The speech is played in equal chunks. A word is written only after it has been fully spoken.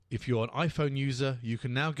If you're an iPhone user, you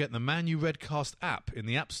can now get the Man U Redcast app in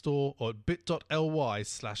the App Store or at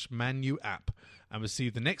bit.ly/ManUapp and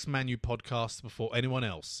receive the next Man U podcast before anyone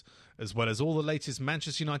else, as well as all the latest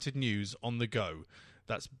Manchester United news on the go.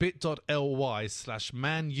 That's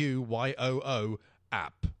bit.ly/ManUYOO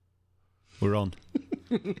app. We're on.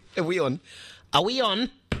 Are we on? Are we on?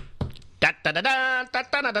 Da, da, da, da, da,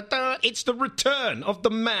 da, da, da. It's the return of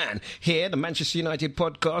the man here, the Manchester United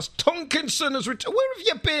podcast. Tonkinson has returned. Where have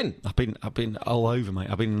you been? I've been all over,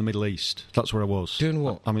 mate. I've been in the Middle East. That's where I was. Doing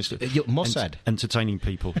what? Mossad? Entertaining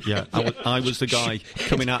people. Yeah, I was the guy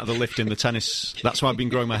coming out of the lift in the tennis. That's why I've been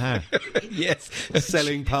growing my hair. Yes,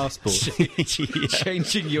 selling passports,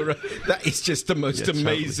 changing your. That is just the most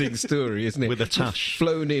amazing story, isn't it? With a tash,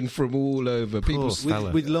 flown in from all over. People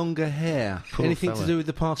with longer hair. Poor Anything fella. to do with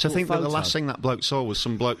the passport? So I think photo? that the last thing that bloke saw was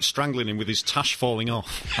some bloke strangling him with his tash falling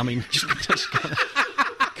off. I mean, just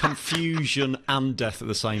confusion and death at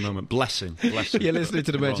the same moment. Bless him. You're listening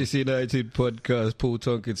to the Manchester United podcast. Paul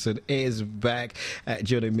Tonkinson is back.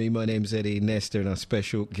 Joining me, my name's Eddie Nestor, and our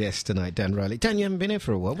special guest tonight, Dan Riley. Dan, you haven't been here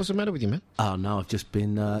for a while. What's the matter with you, man? Oh no, I've just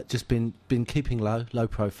been keeping low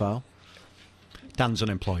profile. Dan's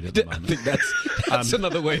unemployed at the moment. I think that's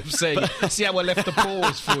another way of saying it. See how I left the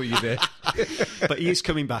pause for you there. But he is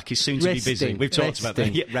coming back. He's soon to be busy. We've talked about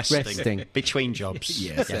that. Yeah, resting. Between jobs.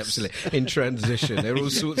 Yes, absolutely. In transition. There are all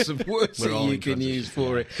sorts of words that you can use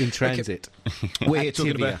for it. In transit. Okay. We're here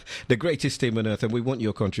talking about the greatest team on earth, and we want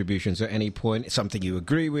your contributions at any point. Something you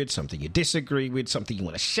agree with, something you disagree with, something you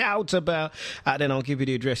want to shout about. And then I'll give you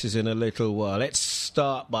the addresses in a little while. Let's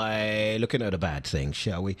start by looking at the bad things,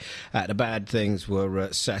 shall we? The bad things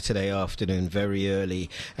were Saturday afternoon, very early.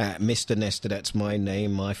 Mr. Nestor, that's my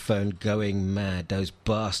name, my phone going mad. Those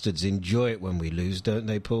bastards enjoy it when we lose, don't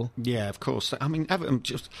they, Paul? Yeah, of course. I mean, Everton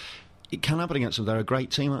it can happen against them. They're a great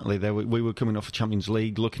team, aren't they? We were coming off a Champions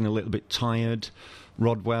League, looking a little bit tired.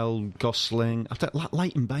 Rodwell, Gosling,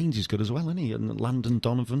 Leighton Baines is good as well, isn't he? And Landon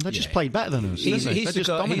Donovan, they just played better than us. He's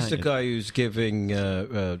the guy who's giving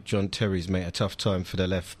John Terry's mate a tough time for the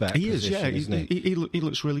left back. He is, yeah. Isn't he? He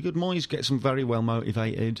looks really good. Moyes gets them very well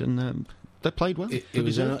motivated, and they played well.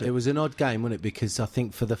 It was an odd game, wasn't it? Because I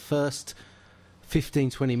think for the first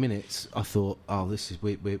 15-20 minutes, I thought,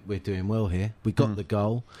 we're doing well here. We got the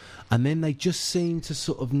goal, and then they just seemed to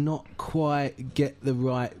sort of not quite get the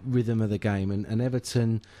right rhythm of the game, and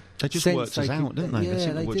Everton. They just worked us out, didn't they?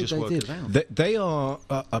 Yeah, they did. Us out. They are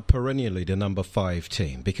perennially the number 5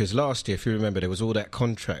 team, because last year, if you remember, there was all that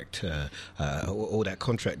contract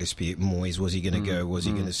dispute. Moyes, was he going to go? Was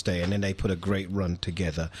he going to stay? And then they put a great run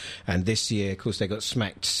together. And this year, of course, they got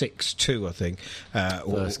smacked 6-2, I think.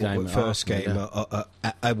 First game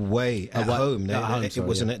away at home. It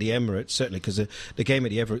wasn't at the Emirates, certainly, because the game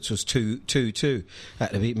at the Emirates was 2-2.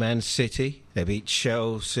 They beat Man City. They beat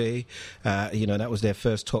Chelsea. That was their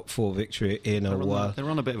first top 4 victory in a while. They're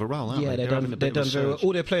on a bit of a roll, aren't they? Yeah, they've done very well.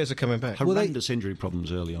 All their players are coming back. Horrendous injury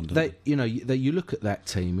problems early on, didn't they? You look at that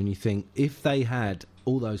team and you think, if they had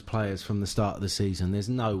all those players from the start of the season, there's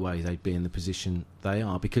no way they'd be in the position they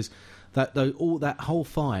are, because that whole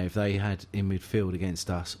 5 they had in midfield against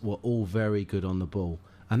us were all very good on the ball.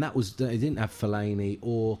 And they didn't have Fellaini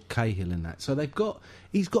or Cahill in that. So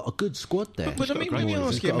he's got a good squad there. But I mean, let me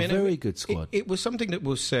ask you, a very good squad. It was something that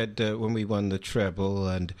was said when we won the treble,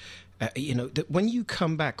 and that when you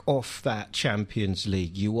come back off that Champions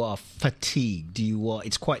League, you are fatigued.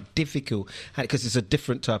 It's quite difficult because it's a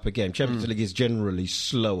different type of game. Champions League is generally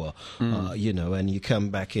slower, and you come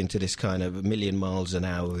back into this kind of 1,000,000 miles an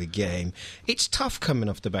hour game. It's tough coming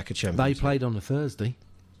off the back of Champions League. They played on a Thursday.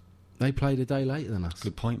 They played a day later than us.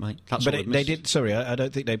 Good point, mate. But they did. Sorry, I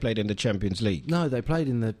don't think they played in the Champions League. No, they played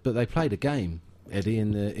but they played a game, Eddie,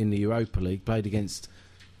 in the Europa League. Played against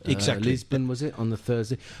Lisbon, was it, on the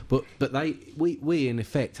Thursday? But we in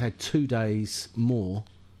effect had 2 days more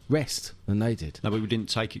rest than they did. No, but we didn't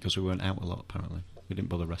take it because we weren't out a lot. Apparently, we didn't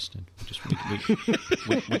bother resting.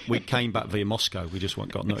 We came back via Moscow. We just got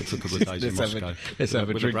nutted for a couple of days in Moscow. Let's have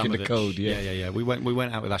a drink in the cold. Yeah. We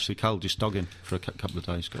went out with Ashley Cole, just dogging for a couple of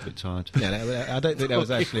days. Got a bit tired. Yeah, I don't think that was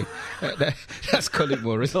actually. That's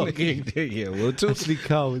Collingwood, isn't it? Yeah, we'll talk. Ashley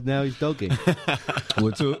Cole, now he's dogging.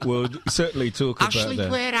 We'll certainly talk about that. Ashley,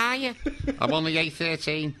 where are you? I'm on the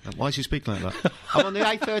A13. Why is he speaking like that? I'm on the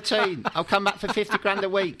A13. I'll come back for 50 grand a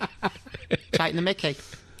week. Taking the mickey.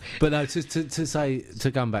 But no,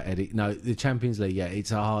 to come back, Eddie. No, the Champions League. Yeah,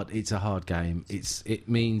 it's a hard game. It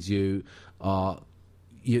means you're more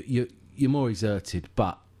exerted,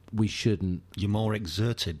 but we shouldn't. You're more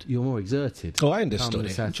exerted. You're more exerted. Oh, I understood Come on it.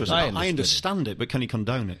 Saturday. Interesting. I understand it, but can you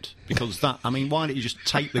condone it? Because why don't you just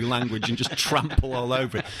take the language and just trample all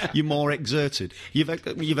over it? You're more exerted. You've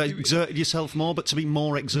exerted yourself more, but to be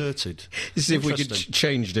more exerted. See if we could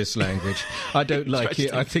change this language. I don't like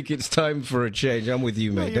it. I think it's time for a change. I'm with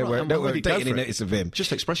you, mate. No, Don't worry. go Take any for it. notice of him.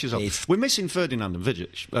 Just express yourself. We're missing Ferdinand and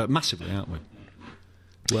Vidic massively, aren't we?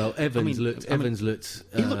 Well, Evans looked.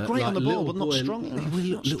 He looked great on the ball, but not strong enough.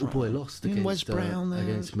 Little boy lost against Wes Brown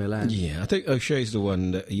against Milan. Yeah, I think O'Shea's the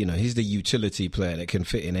one that, he's the utility player that can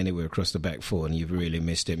fit in anywhere across the back four, and you've really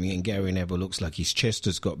missed him. And Gary Neville looks like his chest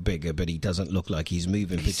has got bigger, but he doesn't look like he's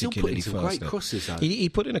moving particularly still fast. putting some great crosses, though. He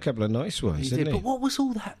put in a couple of nice ones, didn't he? But what was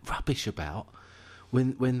all that rubbish about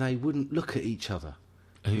when they wouldn't look at each other?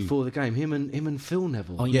 Before the game, him and Phil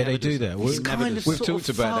Neville. Oh, yeah, they do that. We've talked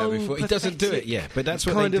about that before. He doesn't do it, yeah, but that's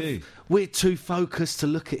what they do. We're too focused to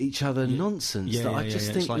look at each other. Nonsense. Yeah, I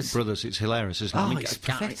just think it's like brothers. It's hilarious, isn't it? Oh, it's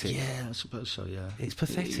pathetic. Yeah, I suppose so. Yeah, it's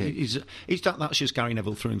pathetic. That's just Gary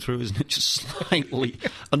Neville through and through, isn't it? Just slightly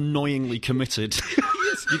annoyingly committed.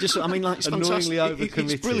 You just, it's annoyingly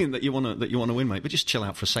overcommitted. It's brilliant that you want to win, mate. But just chill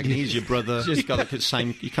out for a second. He's your brother. You got the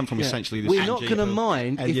same. You come from essentially the same. We're not going to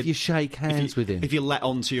mind if you shake hands with him. If you let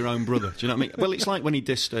on to your own brother. Do you know what I mean? Well, it's like when he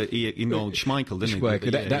dissed Schmeichel, didn't he?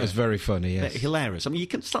 That was very funny, yes. Hilarious. I mean, you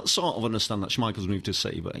can sort of understand that Schmeichel's moved to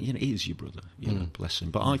City, but he is your brother. Bless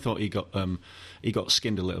him. But I thought he got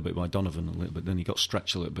skinned a little bit by Donovan a little bit, then he got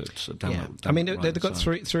stretched a little bit. They've got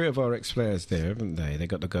three of our ex-players there, haven't they? They've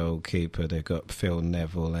got the goalkeeper, they've got Phil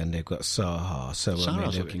Neville, and they've got Zaha. So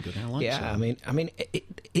Zaha's looking good. I like Zaha. I mean,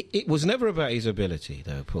 it was never about his ability,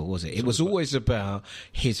 though, Paul, was it? It was always about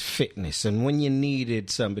his fitness, and when you needed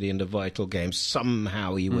somebody in the vital game,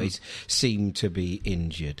 somehow he always seemed to be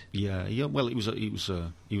injured. Yeah. Well, he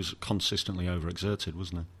was consistently overexerted,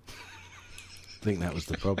 wasn't he? I think that was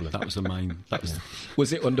the problem. That was the main.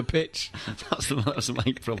 Was it on the pitch? That was the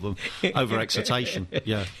main problem. Overexcitation.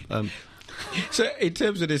 Yeah. So, in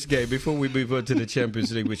terms of this game, before we move on to the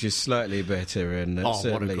Champions League, which is slightly better, and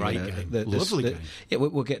certainly, what a great game! Lovely game. Yeah,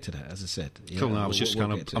 we'll get to that, as I said. Cool. No, I was just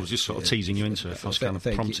sort of teasing you into it. I was kind of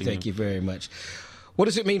prompting you. Thank you very much. What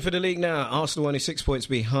does it mean for the league now? Arsenal only 6 points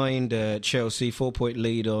behind Chelsea, 4-point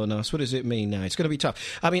lead on us. What does it mean now? It's going to be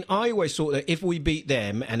tough. I mean, I always thought that if we beat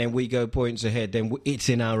them and then we go points ahead, then it's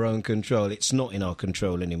in our own control. It's not in our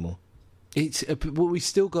control anymore. We've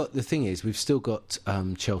still got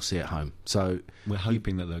Chelsea at home, so we're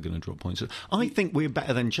hoping that they're going to drop points. I think we're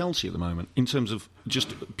better than Chelsea at the moment in terms of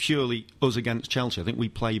just purely us against Chelsea. I think we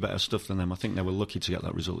play better stuff than them. I think they were lucky to get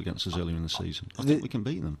that result against us earlier in the season. I think we can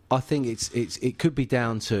beat them. I think it could be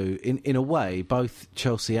down to in a way both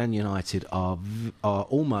Chelsea and United are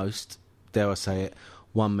almost, dare I say it,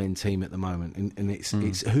 one-man team at the moment, and it's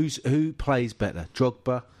who plays better,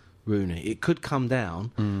 Drogba, Rooney. It could come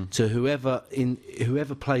down to whoever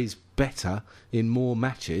plays better in more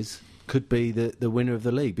matches could be the winner of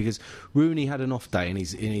the league, because Rooney had an off day and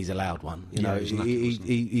he's allowed one.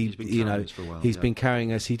 He's been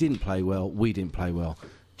carrying us. He didn't play well. We didn't play well.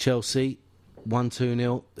 Chelsea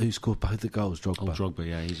 1-2-0. Who scored both the goals? Drogba. Oh, Drogba,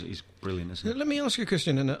 yeah, he's brilliant, isn't he? Let me ask you a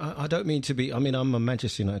question, and I don't mean to be... I mean, I'm a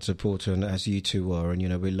Manchester United supporter, and as you two are,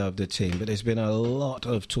 and, we love the team, but there's been a lot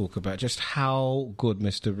of talk about just how good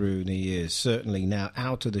Mr. Rooney is. Certainly now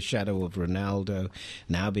out of the shadow of Ronaldo,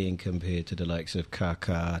 now being compared to the likes of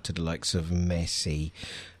Kaká, to the likes of Messi.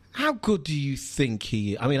 How good do you think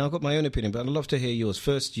he is? I mean, I've got my own opinion, but I'd love to hear yours.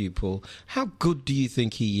 First, you, Paul. How good do you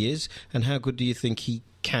think he is, and how good do you think he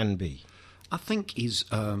can be? I think he's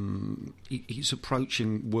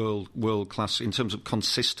approaching world class in terms of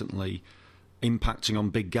consistently impacting on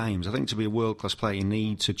big games. I think to be a world class player, you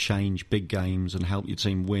need to change big games and help your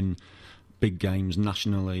team win big games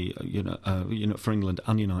nationally, for England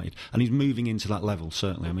and United, and he's moving into that level.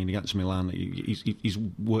 Certainly, I mean, against Milan, he's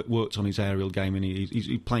worked on his aerial game, and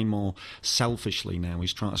he's playing more selfishly now.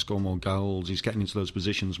 He's trying to score more goals. He's getting into those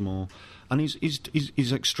positions more, and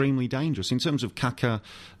he's extremely dangerous in terms of Kaká.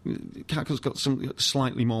 Kaka's got some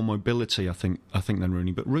slightly more mobility, I think, than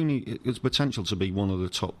Rooney, but Rooney has potential to be one of the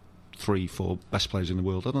top 3-4 best players in the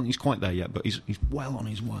world. I don't think he's quite there yet, but he's well on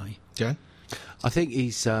his way. Yeah. I think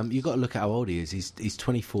he's. You've got to look at how old he is. He's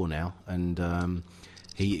 24 now, and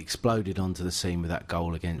he exploded onto the scene with that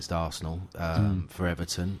goal against Arsenal for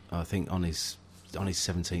Everton. I think on his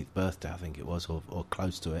 17th birthday, I think it was, or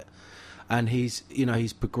close to it. And he's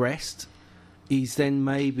progressed. He's then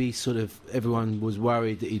maybe sort of, everyone was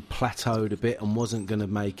worried that he'd plateaued a bit and wasn't going to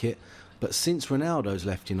make it. But since Ronaldo's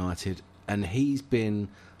left United, and it's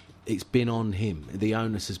been on him. The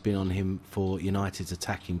onus has been on him for United's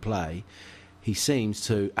attacking play. He seems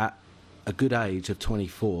to, at a good age of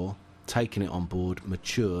 24, taken it on board,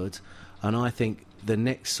 matured, and I think the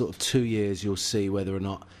next sort of 2 years you'll see whether or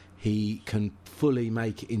not he can fully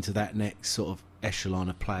make it into that next sort of echelon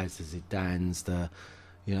of players, the Zidanes, the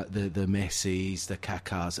Messis, the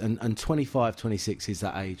Kakas, and 25, 26 is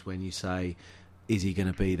that age when you say, is he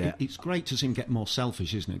going to be there? It's great to see him get more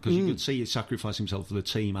selfish, isn't it? Because you could see he sacrifice himself for the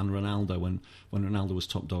team and Ronaldo when Ronaldo was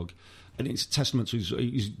top dog. And it's a testament to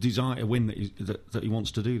his desire to win that he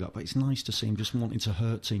wants to do that. But it's nice to see him just wanting to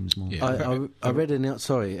hurt teams more. Yeah. I read an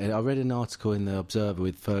article in the Observer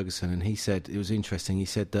with Ferguson, and he said it was interesting. He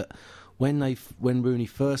said that when Rooney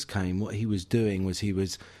first came, what he was doing was he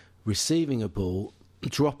was receiving a ball,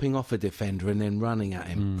 dropping off a defender, and then running at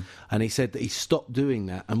him. And he said that he stopped doing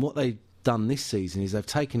that. And what they've done this season is they've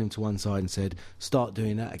taken him to one side and said, start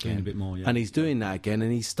doing that again. Doing a bit more, yeah. And he's doing that again,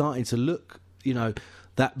 and he's starting to look,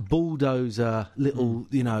 that bulldozer little,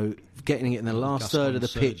 getting it in the last third of the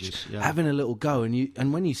pitch, having a little go,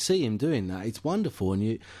 and when you see him doing that, it's wonderful,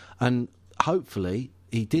 and hopefully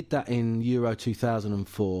he did that in Euro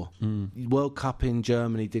 2004. World Cup in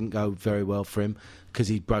Germany didn't go very well for him because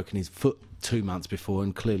he'd broken his foot 2 months before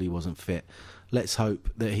and clearly wasn't fit. Let's hope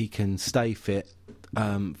that he can stay fit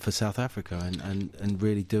for South Africa and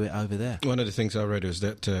really do it over there. One of the things I read was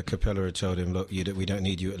that Capella had told him, look, we don't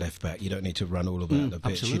need you at left back. You don't need to run all about the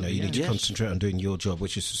pitch. You need to concentrate on doing your job,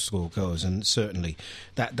 which is to score goals. And certainly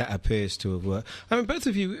that appears to have worked. I mean, both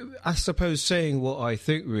of you, I suppose, saying what I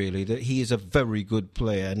think really, that he is a very good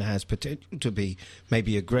player and has potential to be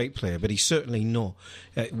maybe a great player, but he's certainly not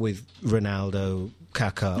with Ronaldo,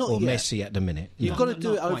 Kaká or Messi at the minute. You've got to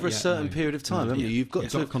do it over a certain period of time, haven't you? You've got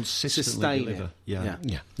to consistently sustain deliver.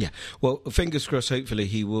 it. Yeah. Well, fingers crossed, hopefully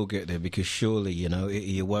he will get there, because surely,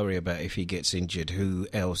 you worry about if he gets injured, who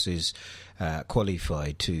else is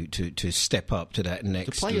qualified to step up to that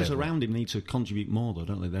next level. The players around him need to contribute more, though,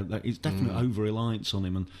 don't they? It's definite over-reliance on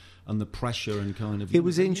him and the pressure and kind of... It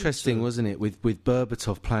was interesting, wasn't it, with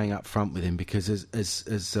Berbatov playing up front with him, because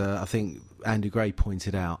as I think Andy Gray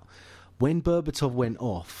pointed out, when Berbatov went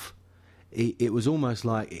off, it was almost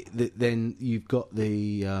like then you've got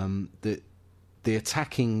the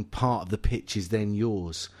attacking part of the pitch is then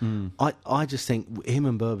yours. I just think him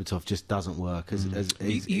and Berbatov just doesn't work.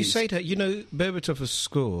 You say that, Berbatov has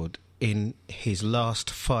scored in his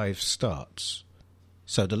last 5 starts.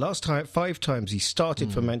 So the last 5 times he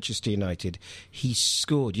started for Manchester United, he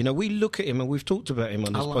scored. We look at him, and we've talked about him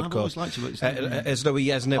on this podcast, as though he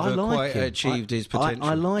has never quite achieved his potential.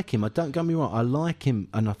 I like him. Don't get me wrong. I like him,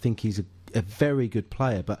 and I think he's a very good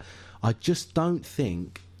player. But I just don't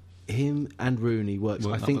think him and Rooney works.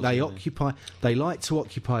 I think they like to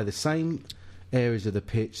occupy the same areas of the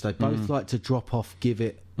pitch. They both like to drop off, give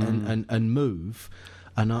it, and move.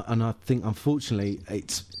 And I think, unfortunately,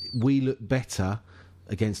 we look better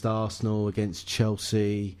against Arsenal, against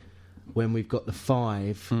Chelsea, when we've got the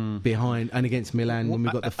 5 behind, and against Milan when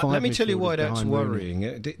we've got the 5. Let me tell you why that's worrying.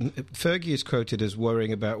 Fergie is quoted as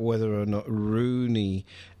worrying about whether or not Rooney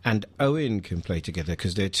and Owen can play together,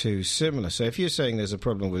 because they're too similar. So if you're saying there's a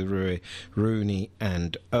problem with Rooney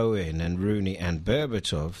and Owen and Rooney and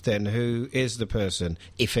Berbatov, then who is the person,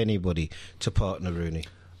 if anybody, to partner Rooney?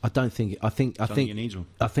 I don't think. I think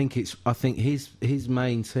his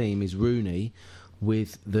main team is Rooney,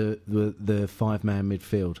 with the 5-man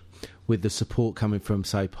midfield, with the support coming from,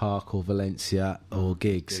 say, Park or Valencia or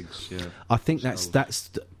Giggs. I think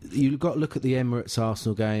that's you've got to look at the Emirates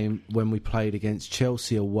Arsenal game when we played against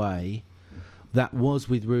Chelsea away. That was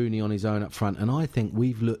with Rooney on his own up front, and I think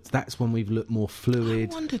that's when we've looked more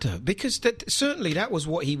fluid. I wonder, though, because certainly that was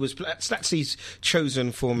what he was... That's his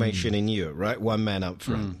chosen formation in Europe, right? 1 man up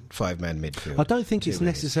front, 5-man midfield. I don't think it's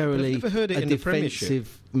necessarily a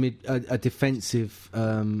defensive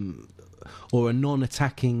or a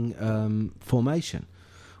non-attacking formation.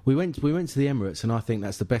 We went to the Emirates, and I think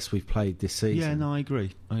that's the best we've played this season. Yeah, no, I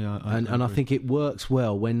agree. I think it works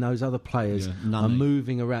well when those other players are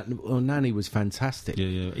moving around. Well, Nani was fantastic.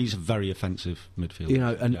 Yeah, he's a very offensive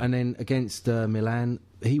midfielder. And then against Milan,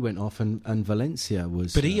 he went off, and Valencia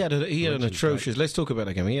was... But he had an atrocious... Let's talk about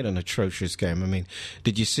that game. He had an atrocious game. I mean,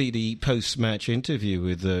 did you see the post-match interview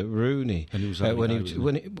with Rooney? And he was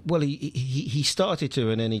he started to,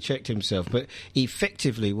 and then he checked himself. But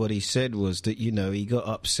effectively what he said was that, he got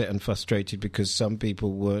upset and frustrated because some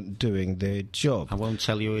people weren't doing their job. I won't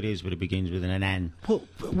tell you who it is, but it begins with an N.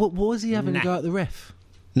 What was he having to go at the ref?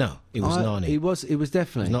 No, it was Nani. It was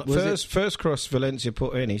definitely. First cross Valencia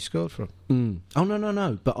put in, he scored from. Oh,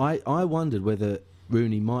 no. But I wondered whether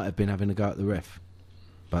Rooney might have been having a go at the ref.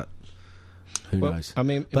 But who knows? I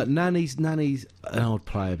mean... But Nani's an old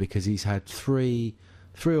player, because he's had 3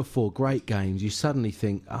 3 or 4 great games, you suddenly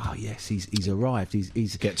think, oh yes, he's arrived.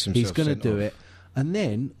 He's Gets going himself to sent do off. it. And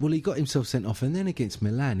then, well, he got himself sent off, and then against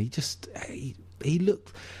Milan, he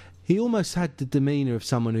looked. He almost had the demeanour of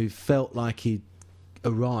someone who felt like he'd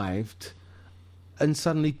arrived and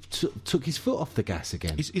suddenly took his foot off the gas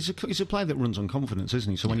again. He's a player that runs on confidence,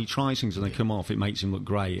 isn't he? So when he tries things and they come off, it makes him look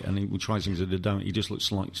great. And he tries things that they don't, he just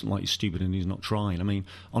looks like he's stupid and he's not trying. I mean,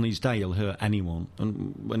 on his day, he'll hurt anyone.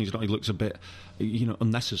 And when he's not, he looks a bit,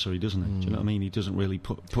 unnecessary, doesn't he? Do you know what I mean? He doesn't really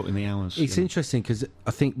put in the hours. It's interesting because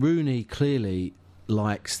I think Rooney clearly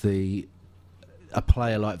likes a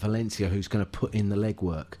player like Valencia who's going to put in the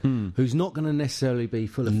legwork, who's not going to necessarily be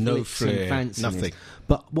full of No flicks and flair, fanciness. nothing.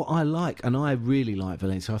 But what I like, and I really like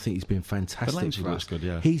Valencia, I think he's been fantastic Valencia for us. looks good,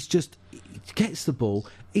 yeah. He gets the ball.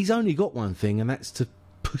 He's only got one thing, and that's to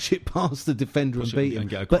push it past the defender Push and it beat and him.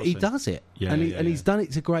 get But across he it. does it, Yeah, and yeah, he's done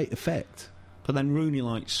it to great effect. But then Rooney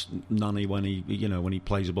likes Nani when he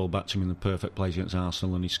plays the ball back to him in the perfect place against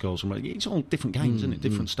Arsenal and he scores. It's all different games, isn't it?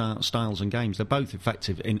 Different styles and games. They're both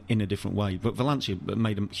effective in a different way. But Valencia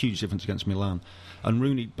made a huge difference against Milan. And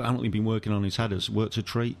Rooney apparently been working on his headers, worked a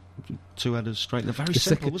treat, 2 headers straight. They're very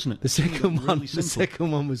simple, wasn't it? The second Really one, the simple.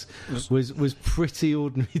 second one was pretty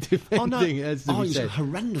ordinary defending. As to Oh, be it was said.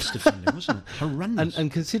 horrendous defending, wasn't it? Horrendous.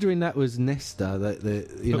 And considering that was Nesta, but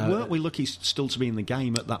weren't we lucky still to be in the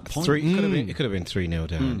game at that point? It could have been 3-0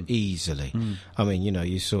 down easily. I mean,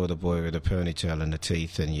 you saw the boy with the ponytail and the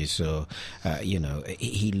teeth, and you saw,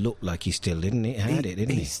 he looked like he still didn't he?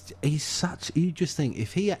 He's such. You just think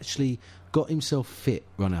if he actually got himself fit,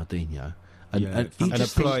 Ronaldinho, and And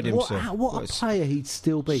just applied think, himself. what a player he'd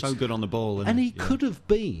still be. So good on the ball. And he Yeah. could have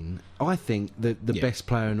been, I think, the best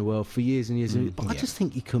player in the world for years and years. But I Yeah. just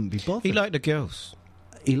think he couldn't be bothered. He liked the girls.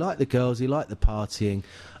 He liked the girls. He liked the partying,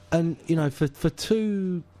 and for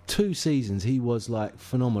two seasons he was like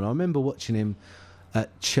phenomenal. I remember watching him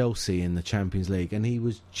at Chelsea in the Champions League, and he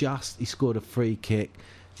scored a free kick.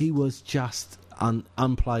 He was just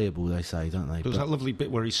unplayable, they say, don't they? There was that lovely bit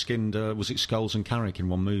where he skinned, was it Scholes and Carrick in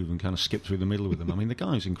one move and kind of skipped through the middle with them. I mean, the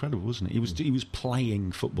guy was incredible, wasn't he? He was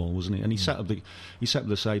playing football, wasn't he? And he set up the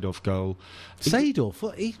Seedorf goal. Seedorf,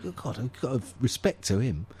 God, I've got respect to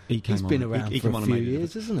him. He's been around for a few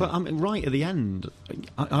years, hasn't he? But I mean, right at the end,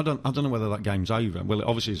 I don't know whether that game's over. Well, it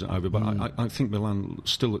obviously isn't over, but I think Milan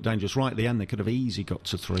still looked dangerous. Right at the end, they could have easily got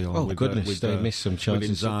to 3-0. Oh, goodness, they missed some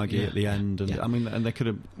chances. With Inzaghi at the end, and I mean, and they could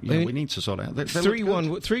have. We need to sort it out.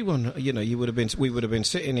 3-1. We would have been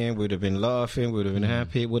sitting here. We would have been laughing. We would have been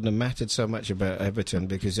happy. It wouldn't have mattered so much about Everton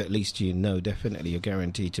because at least definitely you're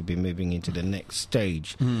guaranteed to be moving into the next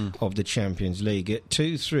stage of the Champions League. At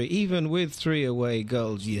 2-3, even with 3 away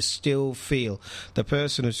goals, you still feel the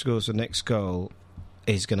person who scores the next goal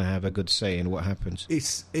is going to have a good say in what happens.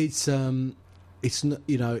 It's not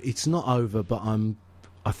it's not over, but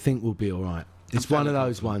I think we'll be all right. It's one of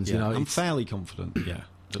those ones, I'm fairly confident. Yeah.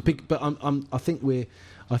 But I think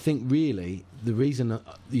really the reason that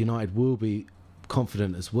United will be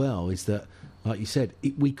confident as well is that, like you said,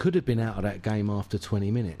 we could have been out of that game after 20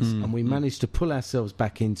 minutes, and we managed to pull ourselves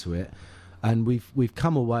back into it, and we've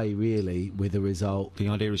come away really with a result. The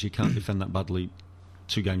idea is you can't defend that badly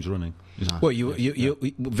 2 games running. No. Well,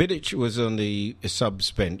 Vidic was on the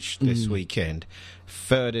subs bench this weekend.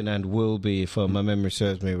 Ferdinand will be, if my memory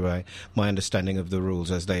serves me right, my understanding of the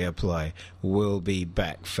rules as they apply, will be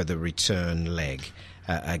back for the return leg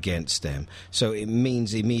against them. So it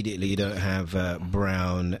means immediately you don't have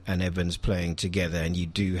Brown and Evans playing together, and you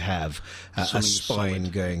do have a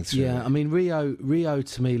spine going through. Yeah, I mean, Rio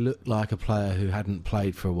to me looked like a player who hadn't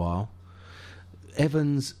played for a while.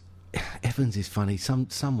 Evans is funny.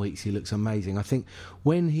 Some weeks he looks amazing. I think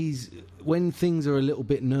when things are a little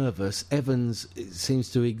bit nervous, Evans seems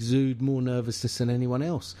to exude more nervousness than anyone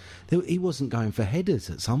else. He wasn't going for headers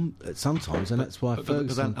at sometimes, and that's why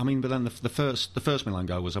Ferguson. But then the first Milan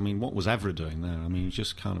goal was. I mean, what was Evra doing there? I mean, he was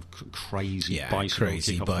just kind of crazy bicycle.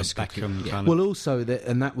 Beckham kind of. Well, also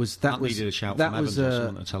that needed a shout from Evans or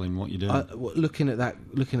someone to tell him what you're doing. Looking at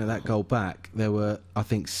that goal back, there were I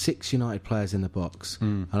think 6 United players in the box,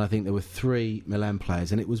 and I think there were 3 Milan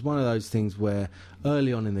players, and it was one of those things where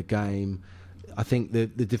early on in the game, I think the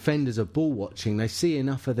defenders are ball watching. They see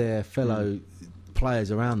enough of their fellow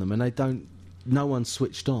players around them, and they don't. No one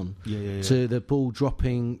switched on to the ball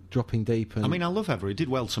dropping deep. And I mean, I love Evra. He did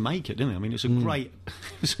well to make it, didn't he? I mean, it's a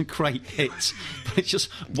great hit. But it's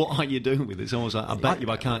just, what are you doing with it? It's almost like, I bet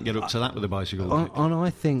I can't get up to that with a bicycle. And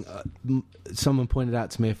I think someone pointed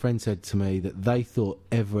out to me, a friend said to me that they thought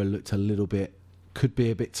Evra looked a little bit could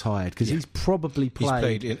be a bit tired because he's probably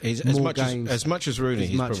played, as more much games as much as Rooney,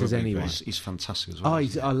 as much as anyone. He's fantastic as well.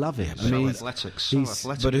 I love it. So athletic, so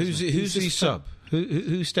athletic. But who's isn't he? the sub?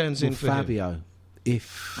 Who stands in for Fabio? him?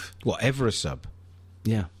 If Whatever a sub.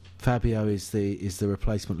 yeah, Fabio is the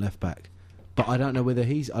replacement left back. But I don't know whether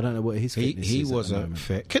I don't know what his fitness He is. At the wasn't moment.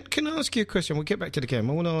 fit. Can I ask you a question? We'll get back to the game.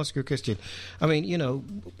 I want to ask you a question. I mean, you know,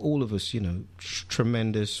 all of us, you know,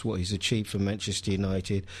 tremendous what he's achieved for Manchester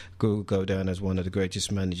United. Go down as one of the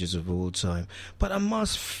greatest managers of all time. But I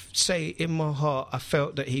must say, in my heart, I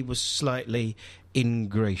felt that he was slightly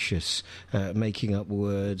ingracious, making up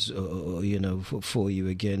words, or you know, for you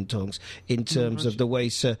again, Tonks, in terms of the way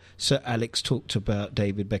Sir Alex talked about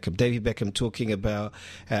David Beckham. David Beckham talking about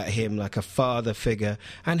him like a father figure,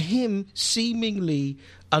 and him seemingly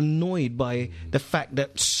annoyed by the fact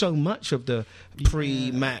that so much of the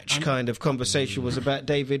pre-match kind of conversation was about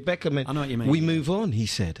David Beckham. And I know what you mean. We move on, he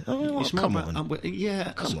said. Oh, It's come more on. about-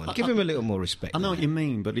 yeah, Come on, give him a little more respect. I know what you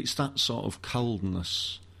mean, but it's that sort of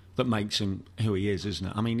coldness that makes him who he is, isn't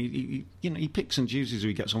it? I mean, he picks and chooses who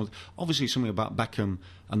he gets on with. Obviously, something about Beckham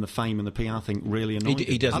and the fame and the PR thing really annoyed him.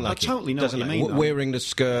 He doesn't like I totally know what you mean. though. Wearing the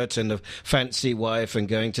skirt and the fancy wife and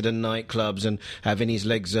going to the nightclubs and having his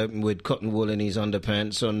legs open with cotton wool in his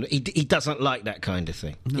underpants on. He doesn't like that kind of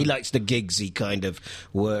thing. No. He likes the gigsy kind of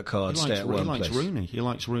work hard, stay at one place. He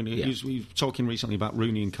likes Rooney. Yeah. He was talking recently about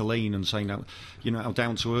Rooney and Colleen and saying how, you know, how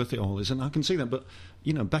down to earth it all is, and I can see that. But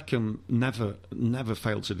you know, Beckham never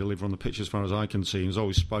failed to deliver on the pitch, as far as I can see. He's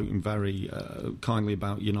always spoken very kindly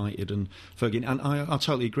about United and Fergie. And I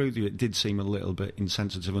totally agree with you. It did seem a little bit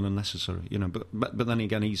insensitive and unnecessary, you know. But then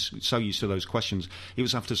again, he's so used to those questions. It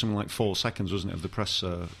was after something like 4 seconds, wasn't it, of the press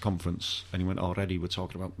conference, and he went, "Already we're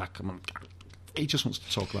talking about Beckham." He just wants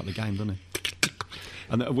to talk about the game, doesn't he?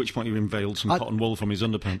 And at which point he unveiled some cotton wool from his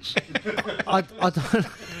underpants. I don't.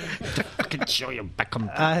 I can show you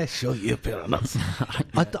Beckham. I show you, Bill.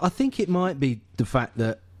 I think it might be the fact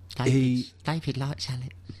that David likes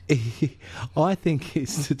Alex. I think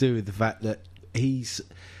it's to do with the fact that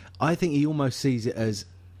I think he almost sees it as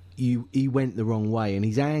he went the wrong way, and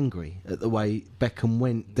he's angry at the way Beckham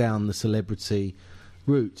went down the celebrity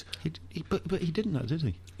route. But he didn't know, did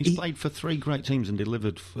he? He's played for 3 great teams and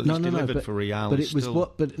delivered for for Real. But it was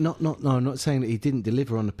I'm not saying that he didn't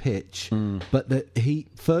deliver on the pitch, but that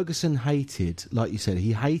Ferguson hated, like you said,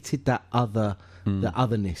 he hated that the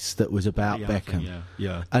otherness that was about Beckham.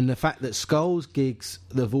 Yeah. And the fact that Scholes, Giggs,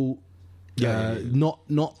 they've all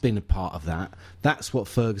not been a part of that. That's what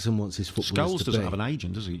Ferguson wants his footballers Scholes to doesn't be. have an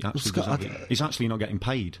agent, does he? He's actually not getting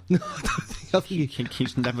paid. I think he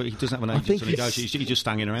doesn't have an agent, so he's just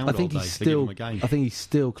hanging around all day. They give him a game. I think he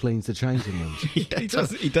still cleans the changing rooms. He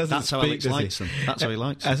doesn't. That's how Alex likes them. That's how he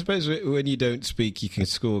likes them. I suppose when you don't speak, you can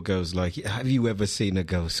score goals like. Have you ever seen a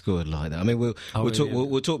goal scored like that? I mean,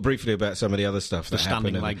 we'll talk briefly about some of the other stuff. The that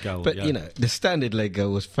standing happened, leg goal, but yeah. you know, the standing leg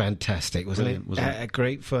goal was fantastic, wasn't Brilliant, it? wasn't it?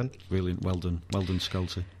 Great fun. Brilliant. Well done,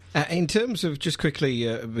 Sculty. In terms of, just quickly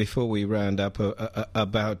before we round up,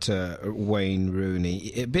 about Wayne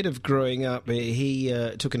Rooney, a bit of growing up, he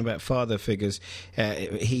talking about father figures,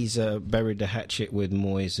 he's buried the hatchet with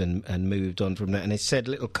Moyes and moved on from that, and he said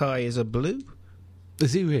little Kai is a blue.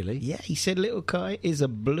 Is he really? Yeah, he said little Kai is a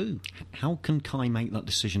blue. How can Kai make that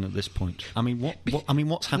decision at this point? I mean,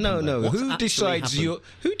 what's happened? No. What's Who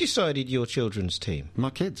actually decided your children's team? My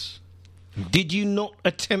kids. Did you not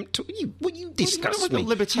attempt to? You discussed me.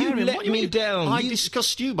 Libertarian. You let me down. I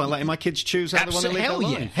discussed you by letting my kids choose how they want to live their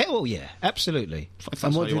life. Hell yeah, absolutely.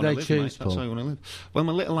 And what did they choose, That's how you want to live. Well,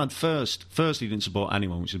 my little lad first he didn't support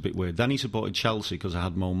anyone, which is a bit weird. Then he supported Chelsea because I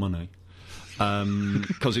had more money.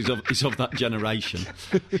 Because he's of that generation,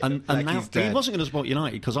 and Like now his dad. he wasn't going to support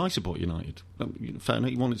United because I support United. Fair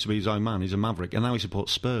enough, he wanted to be his own man. He's a maverick, and now he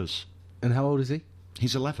supports Spurs. And how old is he?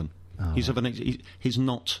 He's 11. Oh. He's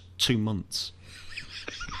not 2 months.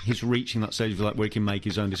 He's reaching that stage where he can make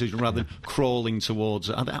his own decision rather than crawling towards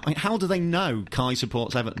it. I mean, how do they know Kai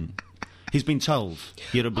supports Everton? He's been told,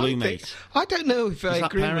 you're a blue mate. I don't know if I that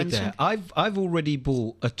agree with parenting? that. I've already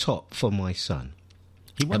bought a top for my son.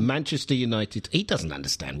 A Manchester United. He doesn't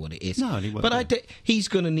understand what it is. No, and he won't, but he's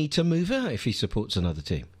going to need to move out if he supports another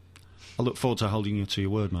team. I look forward to holding you to your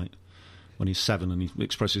word, mate. When he's 7 and he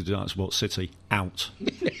expresses desire to support City, out.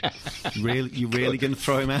 You really going to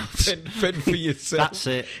throw him out? Fend for yourself. That's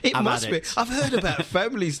it. It I've must had be. it. I've heard about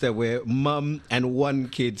families there where mum and one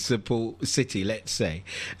kid support City, let's say,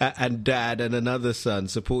 and dad and another son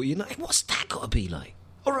support United. What's that got to be like?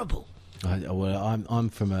 Horrible. I'm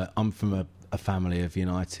from a family of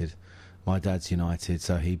United. My dad's United,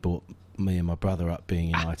 so he bought me and my brother up being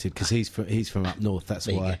United because he's from up north. That's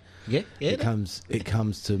There you why go. Yeah, it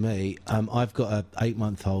comes to me. I've got a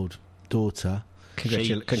 8-month-old daughter.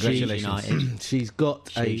 Congratulations. She's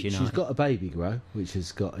got United. a baby grow, which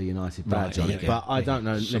has got a United badge Right, on there it. you go. But I don't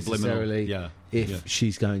know necessarily if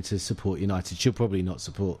she's going to support United. She'll probably not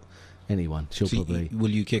support anyone. She'll So probably. will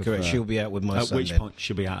you kick her out? prefer- She'll be out with my At son. which then. point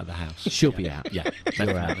she'll be out of the house. She'll be out. Yeah,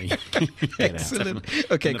 You're out. definitely.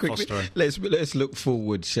 Excellent. Okay, In the quickly, fostering. let's look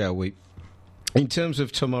forward, shall we? In terms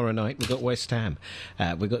of tomorrow night, we've got West Ham.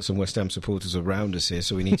 We've got some West Ham supporters around us here,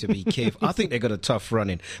 so we need to be careful. I think they've got a tough run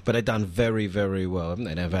in, but they've done very, very well, haven't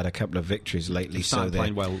they? They've had a couple of victories lately, They so started they're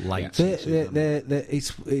playing well late.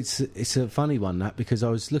 It's a funny one, that, because I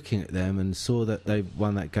was looking at them and saw that they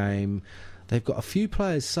won that game. They've got a few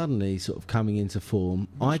players suddenly sort of coming into form.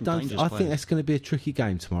 I dangerous think players. that's going to be a tricky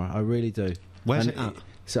game tomorrow. I really do. Where's And it at?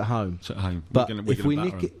 It's at home. It's at home. But we're if gonna we batter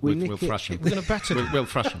nick them. it- we We'll nick it- thrash them. we're going to batter them. We'll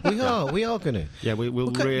thrash them. We are going to. Yeah, we'll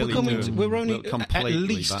Okay, really we're only we'll at completely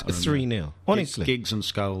least batter them. 3-0. Honestly. Giggs and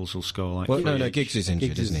Scholes will score like Well, three no, each. Giggs is injured,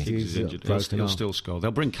 Giggs isn't he? Giggs is injured. He'll broken arm. still score.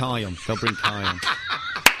 They'll bring Kai on.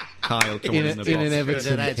 Kyle coming in the in an box.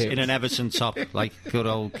 Everton In an Everton top, like good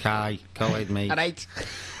old Kai. Go with me.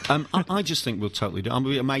 I just think we'll totally do. I'm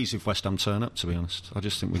be amazed if West Ham turn up. To be honest, I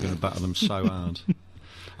just think we're going to batter them so hard.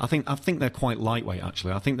 I think they're quite lightweight.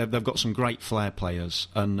 Actually, I think they've got some great flair players,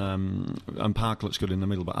 and Park looks good in the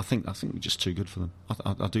middle. But I think we're just too good for them.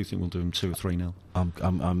 I do think we'll do them 2 or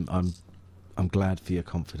 3-0. I'm glad for your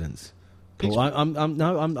confidence. It's- Paul,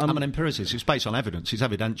 I'm an empiricist. It's based on evidence. It's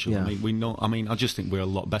evidential. Yeah. I mean, we know. I mean, I just think we're a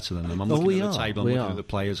lot better than them. I'm Oh, looking we at the are. table. I'm We looking are. at the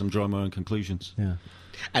players. I'm drawing my own conclusions. yeah.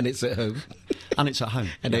 And it's at home. And it's at home.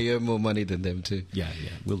 And they earn more money than them too. Yeah,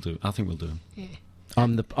 we'll do. I think we'll do them.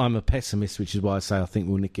 I'm a pessimist, which is why I say I think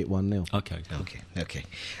we'll nick it 1-0. Okay. Okay.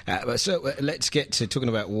 So let's get to talking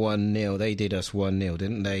about 1-0. They did us 1-0,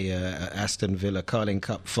 didn't they? Aston Villa Carling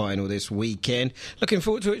Cup final this weekend. Looking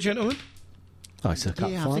forward to it, gentlemen. Oh, it's a cup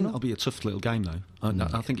Yeah, I final. think it'll be a tough little game, though.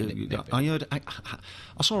 I think I heard.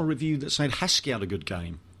 I saw a review that said Heskey had a good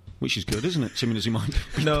game, which is good, isn't it? Assuming as he might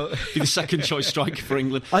be the second choice striker for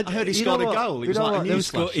England. I heard he you know scored a what? goal. It You was know like what? a There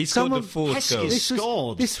was- newsflash. He scored Someone- the fourth Heskey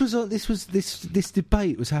goal. has scored. This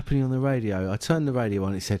debate was happening on the radio. I turned the radio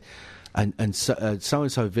on. It said, and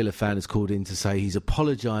so Villa fan has called in to say he's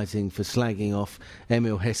apologising for slagging off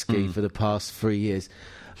Emil Heskey for the past 3 years.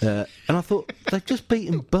 And I thought they've just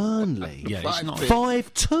beaten Burnley. Yeah, it's not-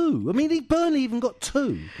 5-2. I mean, Burnley even got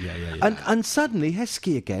 2. Yeah. And suddenly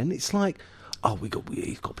Heskey again. It's like,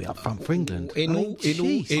 he's got to be up front for England. In all I think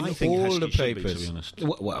all the Heskey should be, papers, to be honest.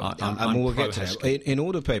 well, I'm we'll get to pro-Heskey. that. In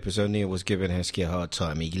all the papers, O'Neill was giving Heskey a hard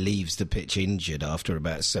time. He leaves the pitch injured after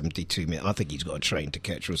about 72 minutes. I think he's got a train to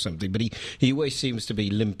catch or something, but he always seems to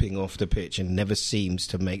be limping off the pitch and never seems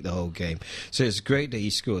to make the whole game. So it's great that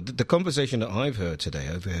he scored. The conversation that I've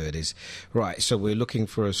overheard is, right, so we're looking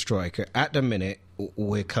for a striker. At the minute,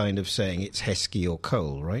 we're kind of saying it's Heskey or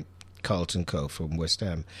Cole, right? Carlton Cole from West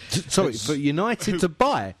Ham. Sorry, for United to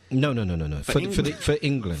buy. No. For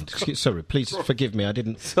England. Sorry, please forgive me. I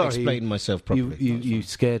didn't explain myself properly. You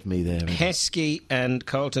scared me there. Heskey and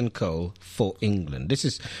Carlton Cole for England. This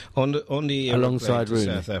is on the Alongside aeroplane to Rooney.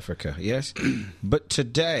 South Africa. Yes, but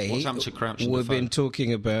today What's happened to Crouch and we've Defoe? been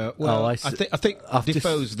talking about. Well, I think I've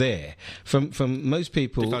Defoe's there. From most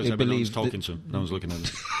people, Defoe's they there, but no believe one's talking to him. No one's looking at him.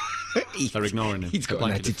 They're ignoring him. He's got They're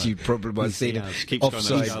an blanking attitude Defoe. problem. I've seen it. Keeps going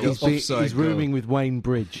Offside. on. Offside He's goal. rooming with Wayne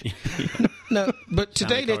Bridge. No, but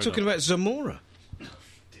today Down the they're talking corridor. about Zamora.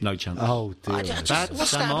 No chance. Oh dear. That's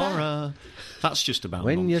Zamora. That's just about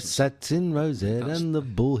When you're nonsense. sat in Rosehead and the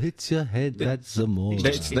ball hits your head, that's a more.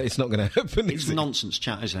 It's not going to happen. It's Is it? nonsense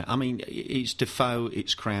chat, isn't it? I mean, it's Defoe,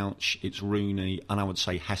 it's Crouch, it's Rooney, and I would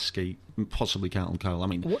say Heskey, possibly Carlton Cole. I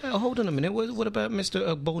mean, Well, hold on a minute. What about Mr.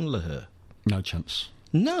 Ogbonlahur? no chance.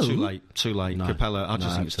 No. Too late. No. Capella, I just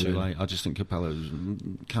No, think it's too absolutely. late. I just think Capella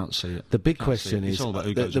can't see it. The big Can't question see it. is It's all about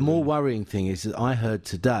who the goes in more there. worrying thing is that I heard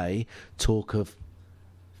today talk of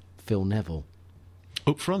Phil Neville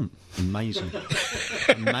Up front, amazing,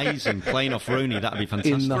 amazing. Playing off Rooney, that'd be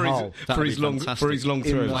fantastic. In the hole. That'd For be his long fantastic. throws. In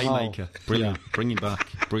the hole. Playmaker, brilliant. Bring him back.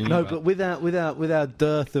 No, but with our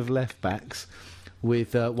dearth of left backs,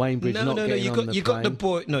 with Wayne Bridge not getting on the you got the plane.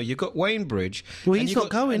 boy. No, you got Wayne Bridge. Well, and he's you not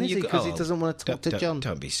got- going, and is you he? got- Because he doesn't want to talk to John.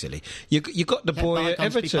 Don't be silly. You got the boy at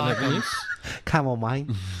bygones be Everton, haven't you? bygones. Come on, mate.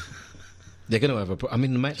 They're going to have a. I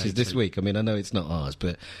mean, the matches this week. I mean, I know it's not ours,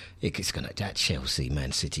 but it's going to. That Chelsea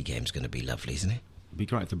Man City game's going to be lovely, isn't it? It'd be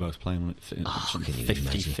great if they're both playing on it. Can you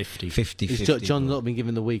 50-50. 50-50. Has John not been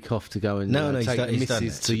given the week off to go and take the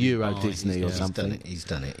missus to Euro Disney or something? He's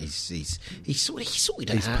done it. He's sorted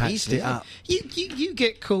it He's out. patched it up. You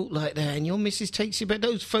get caught like that, and your missus takes you back.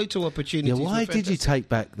 Those photo opportunities. Yeah, why were did you fantastic. take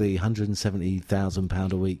back the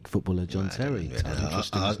 £170,000 a week footballer John Terry?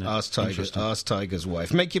 Ask Tiger's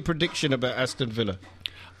wife. Make your prediction about Aston Villa.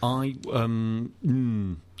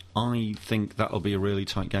 I think that'll be a really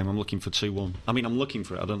tight game. I'm looking for 2-1. I mean, I'm looking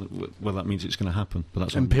for it. I don't know whether that means it's going to happen, but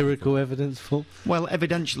that's what I'm looking Empirical evidence for? for. Well,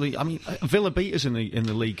 evidentially, I mean, Villa beat us in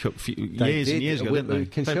the League Cup years and years ago, didn't they?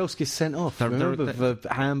 Kanchelskis sent off. They're Remember the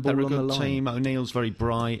handball They're a on the good line, team. O'Neill's very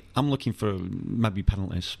bright. I'm looking for maybe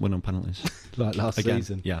penalties, win on penalties. like last Again,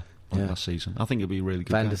 season. yeah, like last season. I think it'll be a really good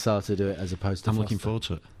Van game. der Sar to do it as opposed to I'm looking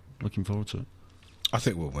Foster. forward to it. I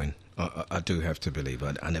think we'll win. I do have to believe.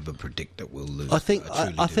 I never predict that we'll lose. I think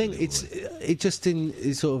truly I do think believe it's we'll win. it just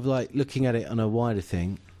in sort of like looking at it on a wider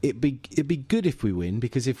thing. It'd be good if we win,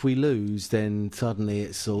 because if we lose, then suddenly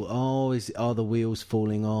it's all are the wheels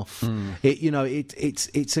falling off?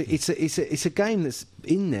 It's a game that's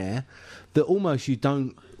in there that almost you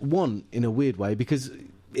don't want in a weird way, because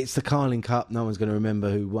it's the Carling Cup. No one's going to remember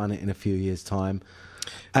who won it in a few years' time.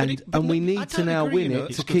 And we need to now win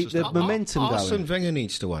it to keep the momentum Arsene going. Wenger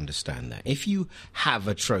needs to understand that. If you have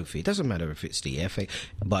a trophy, it doesn't matter if it's the FA.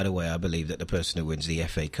 By the way, I believe that the person who wins the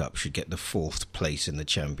FA Cup should get the 4th place in the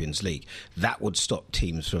Champions League. That would stop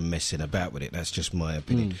teams from messing about with it. That's just my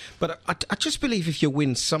opinion. But I just believe if you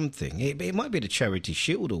win something, it might be the Charity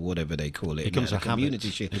Shield or whatever they call it. It becomes now, a the Community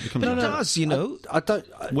habit. Shield. It becomes But a it habit. does, you know. I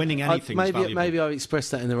don't. Winning anything is valuable. Maybe I've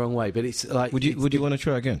expressed that in the wrong way, but it's like Would you want to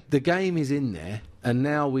try again? the game is in there, and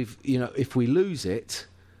now if we lose it,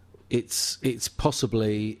 it's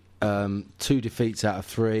possibly 2 defeats out of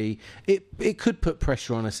 3. It could put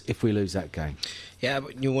pressure on us if we lose that game. Yeah,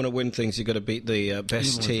 but you want to win things, you've got to beat the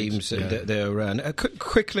best teams that are around.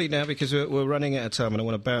 Quickly now, because we're running out of time, and I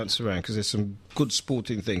want to bounce around because there's some good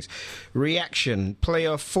sporting things. Reaction,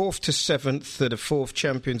 player 4th to 7th to the 4th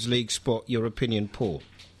Champions League spot, your opinion, Paul?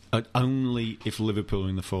 Only if Liverpool are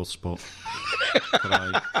in the 4th spot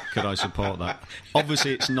could I support that.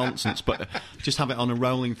 Obviously, it's nonsense, but just have it on a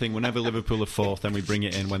rolling thing. Whenever Liverpool are 4th, then we bring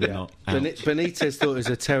it in when they're not out. Benitez thought it was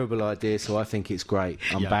a terrible idea, so I think it's great.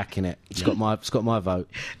 I'm backing it. It's got my vote.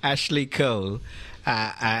 Ashley Cole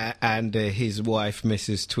and his wife,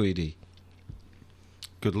 Mrs. Tweedy.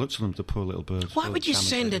 Good luck to them, the poor little birds. Why would you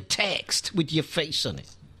send a text with your face on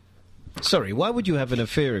it? Sorry, why would you have an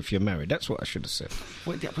affair if you're married? That's what I should have said.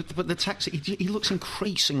 Well, yeah, but the taxi, he looks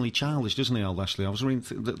increasingly childish, doesn't he, old Ashley? I was reading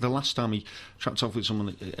the last time he trapped off with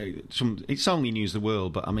someone. It's only News of the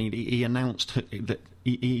World, but I mean, he announced that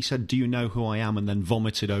he said, "Do you know who I am?" and then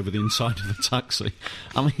vomited over the inside of the taxi.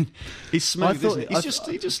 I mean, he's smooth, isn't he? He's just.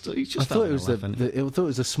 I thought it was I thought it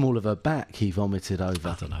was the small of her back he vomited over.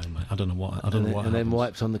 I don't know, mate. I don't know what. And then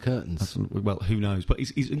wipes on the curtains. Well, who knows? But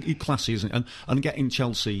he's classy, isn't he? And getting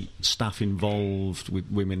Chelsea staff involved with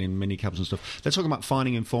women in minicabs and stuff. They're talking about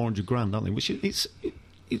fining him $400,000, aren't they? Which it's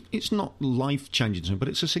not life changing to him, but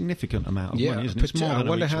it's a significant amount of money, isn't it? It's more than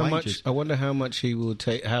I wonder how much he will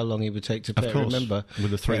take. How long he would take to pay. Of course, remember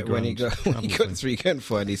with the $3,000 when he got $3,000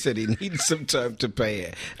 fine, he said he needs some time to pay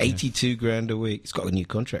it. $82,000 a week. He's got a new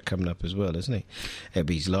contract coming up as well, isn't he? It'll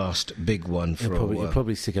be his last big one for a while. He'll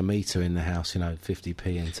probably stick a meter in the house,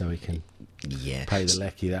 50p, and so he can pay the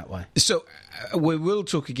lecky that way. So we will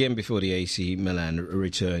talk again before the AC Milan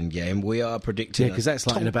return game. We are predicting, because that's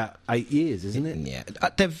like in about 8 years, isn't it? Yeah,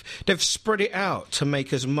 they've spread it out to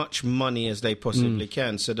make as much money as they possibly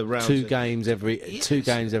can. So the rounds 2 games every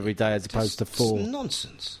day as opposed to 4. It's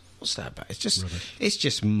nonsense. What's that about? It's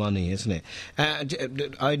just money, isn't it?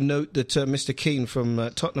 I note that Mr. Keane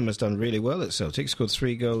from Tottenham has done really well at Celtic. Scored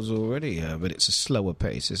 3 goals already, but it's a slower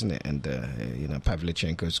pace, isn't it? And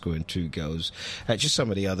Pavlyuchenko scoring 2 goals. Just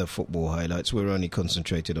some of the other football highlights. We're only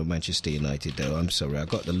concentrated on Manchester United, though. I'm sorry, I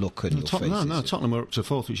got the look on your face. No, Tottenham are up to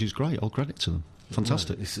 4th, which is great. All credit to them.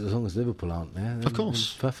 Fantastic. Well, as long as Liverpool aren't there, of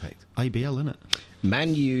course, perfect. ABL, isn't it?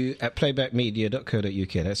 Manu at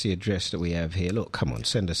playbackmedia.co.uk. That's the address that we have here. Look, come on,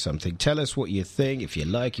 send us something. Tell us what you think, if you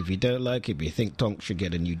like, if you don't like, if you think Tonk should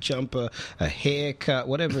get a new jumper, a haircut,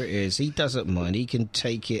 whatever it is. He doesn't mind. He can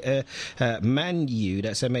take it. Manu,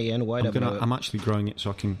 that's MANY. I'm actually growing it so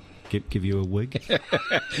I can give you a wig.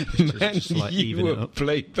 Just like even it up.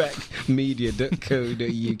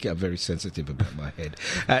 Playbackmedia.co.uk. I'm very sensitive about my head.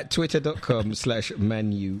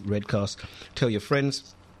 Twitter.com/ManuRedcast. Tell your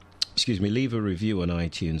friends. leave a review on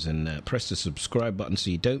iTunes and press the subscribe button so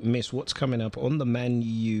you don't miss what's coming up on the Man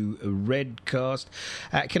U Redcast.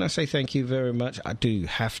 Can I say thank you very much? I do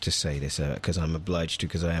have to say this because I'm obliged to,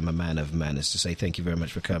 because I am a man of manners, to say thank you very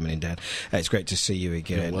much for coming in, Dan. It's great to see you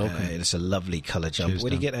again. You're welcome. It's a lovely colour jumper. Cheers, Where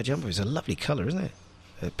do you Dan. get that jumper? It's a lovely colour, isn't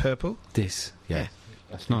it? Purple? This, yeah.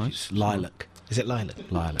 That's nice. Lilac. Is it lilac?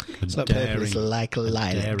 Lilac. It's not purple, it's like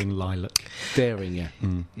lilac. Daring lilac. Daring, yeah.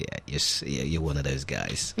 Yeah, you're one of those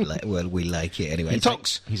guys. Well, we like it anyway.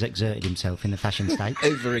 Tonks! He's exerted himself in the fashion state.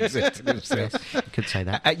 Overexerted himself. You could say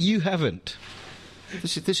that. You haven't.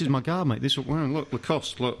 This is my garb, mate. Look,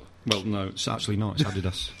 Lacoste. Look. Well, no, it's actually not. It's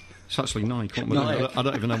Adidas. It's actually Nike. I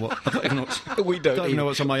don't even know what. We don't even know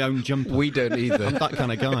what's on my own jumper. We don't either. I'm that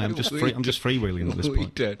kind of guy. I'm just freewheeling at this We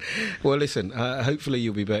point. don't. Well, listen. Hopefully,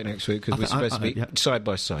 you'll be back next week because we're supposed to be yeah. side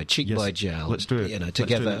by side, cheek Yes. by jowl. Let's do it. You know, Let's do it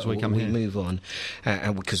together next week. I'm we here. move on,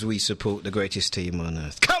 and because we support the greatest team on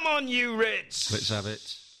earth. Come on, you Reds! Let's have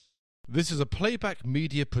it. This is a Playback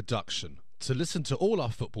Media production. To listen to all our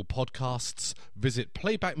football podcasts, visit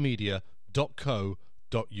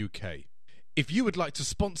playbackmedia.co.uk. If you would like to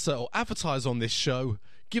sponsor or advertise on this show,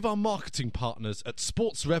 give our marketing partners at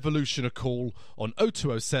Sports Revolution a call on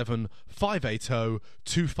 0207 580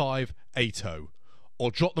 2580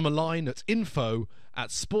 or drop them a line at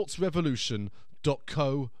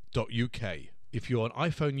info@sportsrevolution.co.uk. If you're an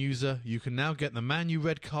iPhone user, you can now get the Man U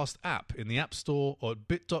Redcast app in the App Store or at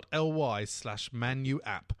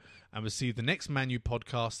bit.ly/ManUapp and receive the next Man U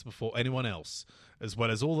podcast before anyone else, as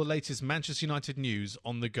well as all the latest Manchester United news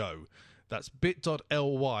on the go. That's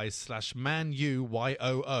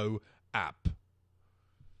bit.ly/ManUYOO app.